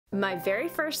My very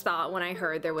first thought when I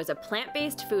heard there was a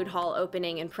plant-based food hall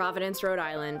opening in Providence, Rhode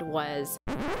Island was,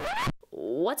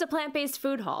 what's a plant-based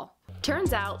food hall?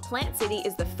 Turns out, Plant City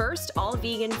is the first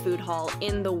all-vegan food hall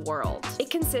in the world. It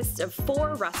consists of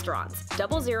 4 restaurants,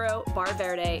 Double Zero, Bar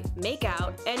Verde,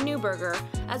 Makeout, and New Burger,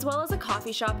 as well as a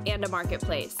coffee shop and a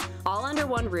marketplace, all under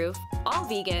one roof, all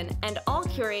vegan, and all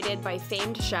curated by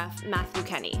famed chef Matthew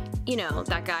Kenney. You know,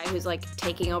 that guy who's like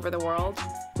taking over the world?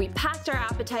 We packed our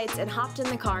appetites and hopped in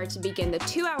the car to begin the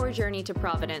 2-hour journey to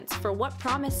Providence for what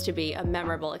promised to be a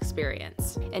memorable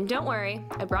experience. And don't worry,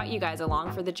 I brought you guys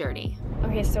along for the journey.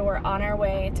 Okay, so we're on our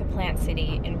way to Plant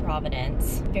City in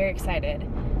Providence. Very excited,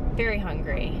 very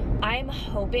hungry. I'm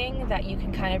hoping that you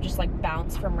can kind of just like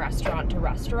bounce from restaurant to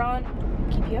restaurant.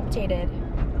 Keep you updated.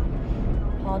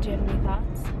 Paul, do you have any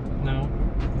thoughts? No.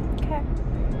 Okay.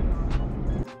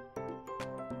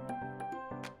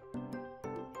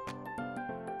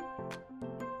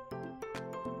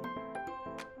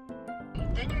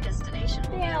 Then your destination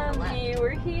will be on the left. We're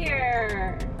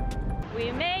here.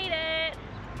 We made it.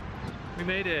 We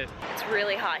made it. It's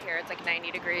really hot here. It's like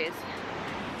 90 degrees.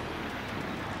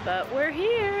 But we're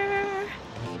here.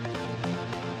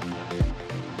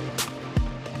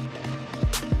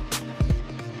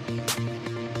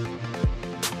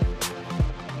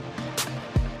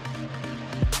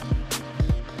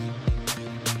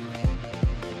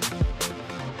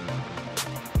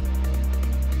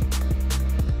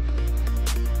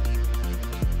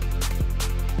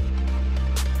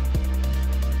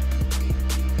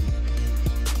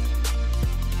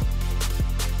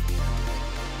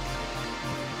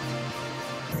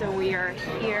 So we are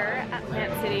here at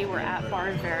Plant City. We're at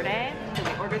Bar Verde. So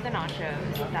we ordered the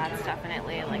nachos. That's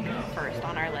definitely like first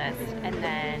on our list. And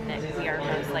then we are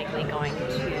most likely going to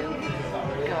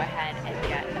go ahead and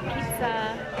get a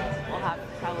pizza. We'll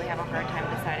probably have a hard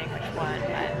time deciding which one, but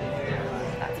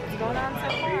that's what's going on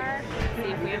so far.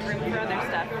 See if we have room for other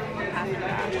stuff after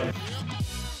that.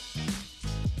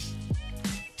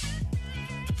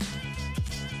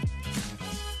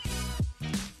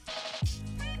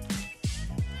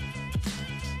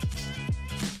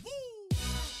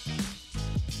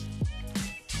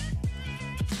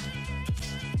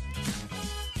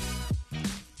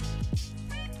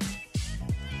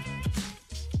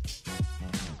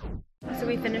 So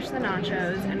we finished the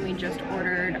nachos and we just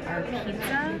ordered our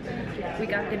pizza. We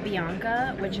got the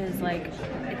Bianca, which is like,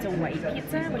 it's a white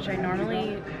pizza, which I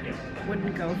normally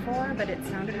wouldn't go for, but it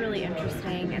sounded really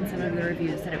interesting and some of the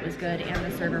reviews said it was good and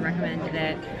the server recommended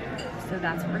it. So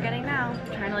that's what we're getting now. I'm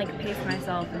trying to like pace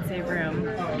myself and save room.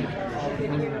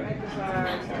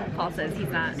 Paul says he's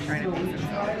not trying to pace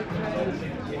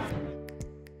himself.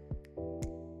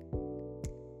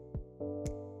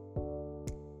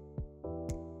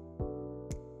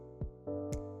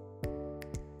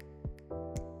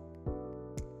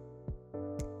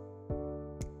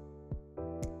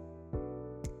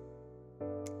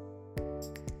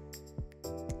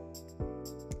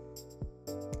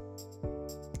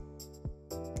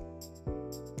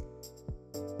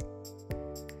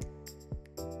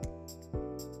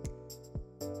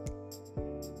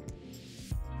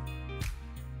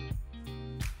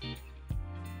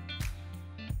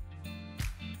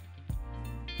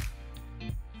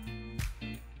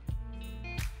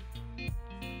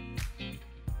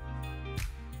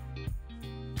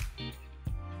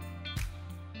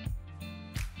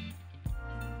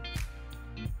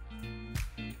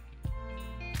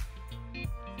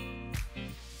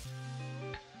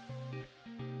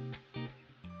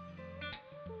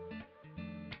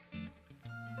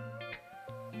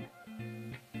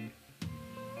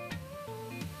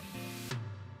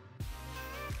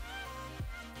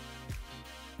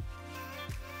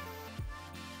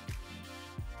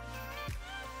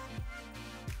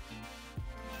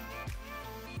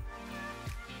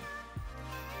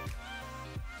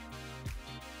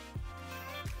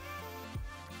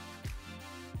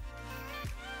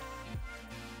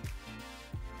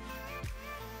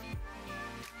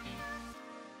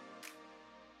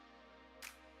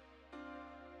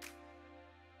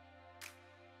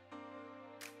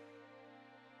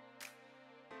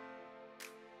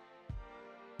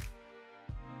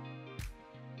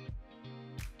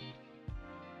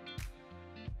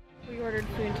 We ordered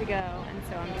food to go, and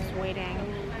so I'm just waiting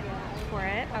for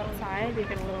it outside. We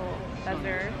get a little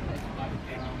buzzer.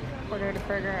 Ordered a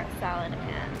burger, a salad,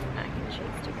 and mac and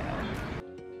cheese to go.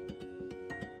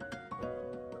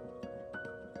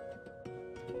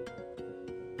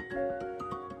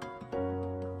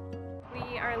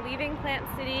 We are leaving Plant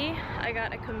City. I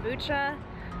got a kombucha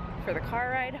for the car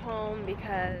ride home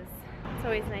because it's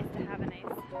always nice to have a nice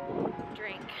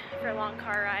drink for a long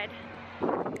car ride.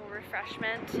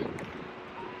 refreshment.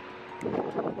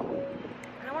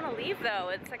 I don't want to leave though.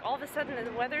 It's like all of a sudden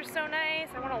the weather's so nice.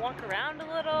 I want to walk around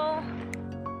a little.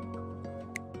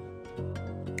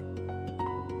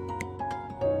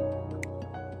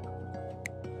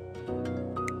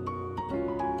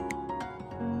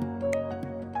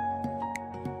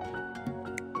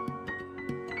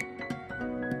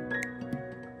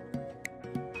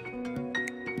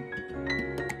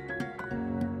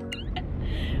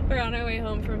 We're on our way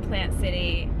home from Plant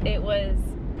City. It was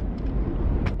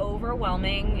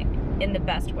overwhelming in the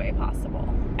best way possible.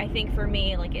 I think for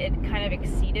me, like, it kind of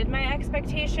exceeded my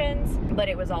expectations, but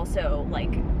it was also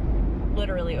like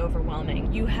literally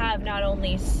overwhelming. You have not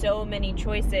only so many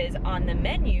choices on the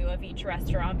menu of each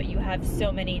restaurant, but you have so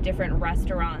many different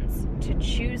restaurants to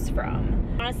choose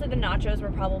from. Honestly, the nachos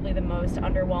were probably the most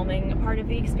underwhelming part of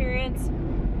the experience,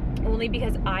 only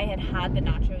because I had had the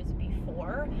nachos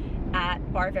before at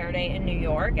Bar Verde in New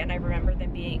York, and I remember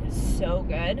them being so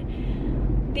good.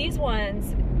 These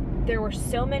ones, there were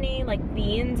so many like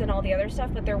beans and all the other stuff,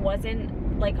 but there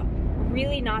wasn't like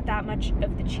really not that much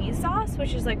of the cheese sauce,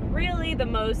 which is like really the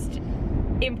most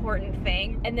important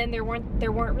thing. And then there weren't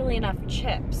really enough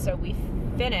chips, so we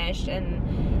finished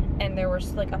and there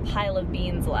was like a pile of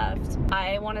beans left.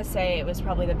 I want to say it was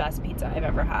probably the best pizza I've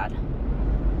ever had.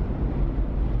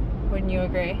 Wouldn't you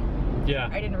agree? Yeah.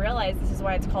 I didn't realize this is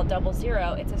why it's called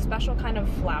 00. It's a special kind of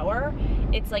flour.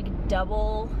 It's like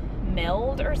double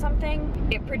milled or something.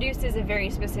 It produces a very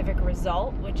specific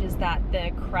result, which is that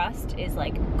the crust is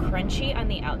like crunchy on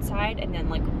the outside and then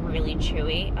like really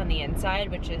chewy on the inside,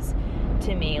 which is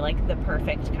to me like the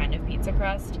perfect kind of pizza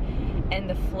crust. And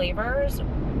the flavors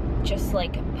just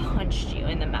like punched you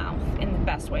in the mouth in the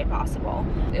best way possible.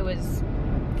 It was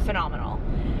phenomenal.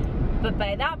 But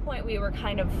by that point we were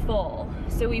kind of full.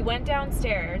 So we went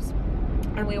downstairs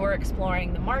and we were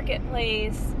exploring the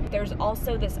marketplace. There's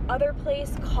also this other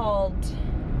place called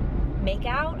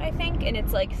Makeout, I think, and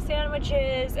it's like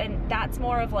sandwiches, and that's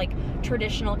more of like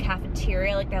traditional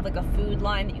cafeteria. Like they have like a food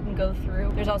line that you can go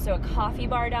through. There's also a coffee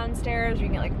bar downstairs where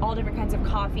you can get like all different kinds of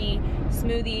coffee,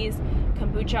 smoothies,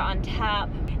 kombucha on tap,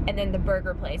 and then the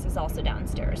burger place is also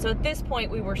downstairs. So at this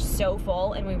point we were so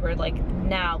full and we were like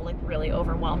now like really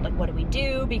overwhelmed. Like what do we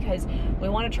do? Because we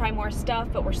want to try more stuff,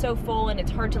 but we're so full and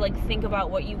it's hard to like think about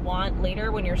what you want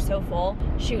later when you're so full.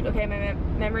 Shoot, okay, my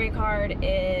memory card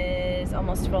is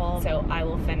almost full, so I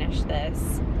will finish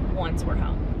this once we're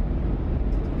home.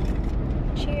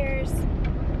 Cheers.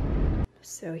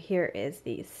 So here is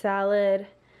the salad,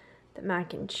 the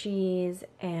mac and cheese,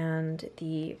 and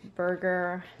the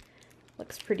burger.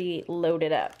 Looks pretty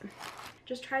loaded up.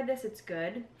 Just tried this, it's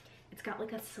good. It's got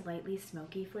like a slightly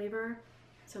smoky flavor,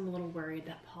 so I'm a little worried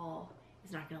that Paul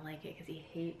is not gonna like it because he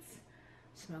hates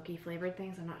smoky flavored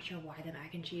things. I'm not sure why the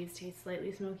mac and cheese tastes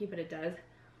slightly smoky, but it does.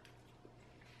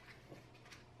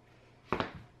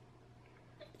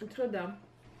 It's good though.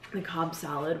 The Cobb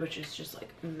salad, which is just like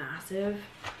massive.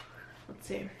 Let's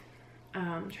see.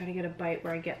 Try to get a bite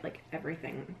where I get like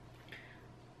everything.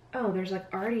 Oh, there's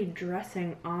like already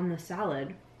dressing on the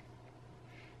salad,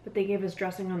 but they gave us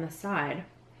dressing on the side.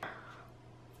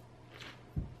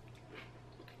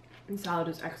 The salad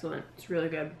is excellent. It's really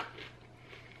good.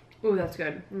 Ooh, that's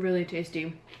good. Really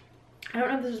tasty. I don't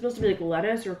know if this is supposed to be like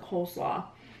lettuce or coleslaw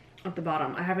at the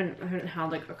bottom. I haven't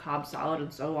had like a Cobb salad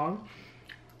in so long,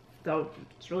 though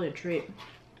it's really a treat.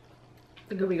 I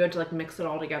think it'll be good to like mix it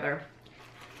all together.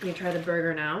 You can try the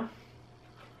burger now.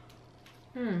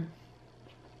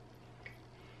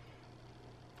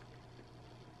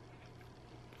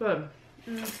 Good.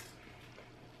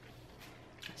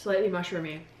 Slightly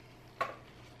mushroomy. I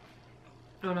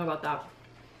don't know about that.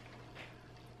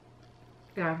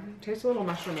 Yeah, tastes a little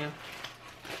mushroomy.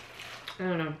 I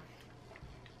don't know.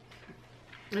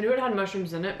 I knew it had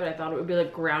mushrooms in it, but I thought it would be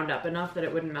like ground up enough that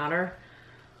it wouldn't matter.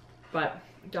 But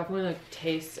definitely like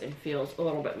tastes and feels a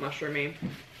little bit mushroomy,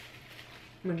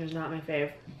 which is not my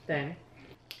fave thing.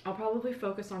 I'll probably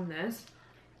focus on this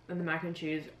and the mac and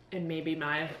cheese and maybe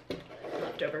my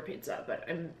leftover pizza, but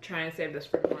I'm trying to save this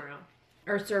for tomorrow.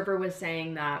 Our server was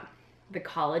saying that the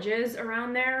colleges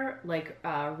around there, like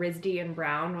RISD and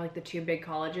Brown, like the two big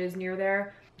colleges near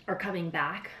there, are coming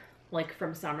back like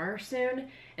from summer soon.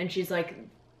 And she's like,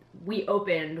 we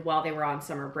opened while they were on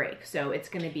summer break, so it's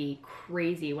gonna be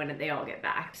crazy when they all get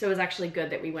back. So it was actually good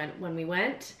that we went when we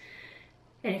went.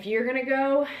 And if you're gonna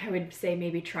go, I would say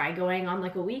maybe try going on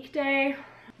like a weekday.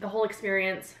 The whole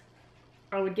experience,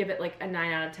 I would give it like a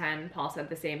 9 out of 10. Paul said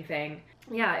the same thing.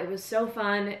 Yeah, it was so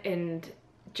fun, and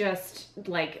just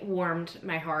like warmed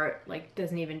my heart, like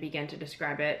doesn't even begin to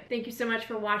describe it. Thank you so much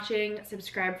for watching.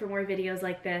 Subscribe for more videos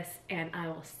like this, and I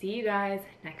will see you guys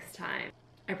next time.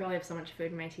 I probably have so much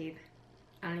food in my teeth.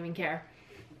 I don't even care.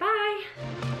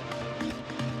 Bye!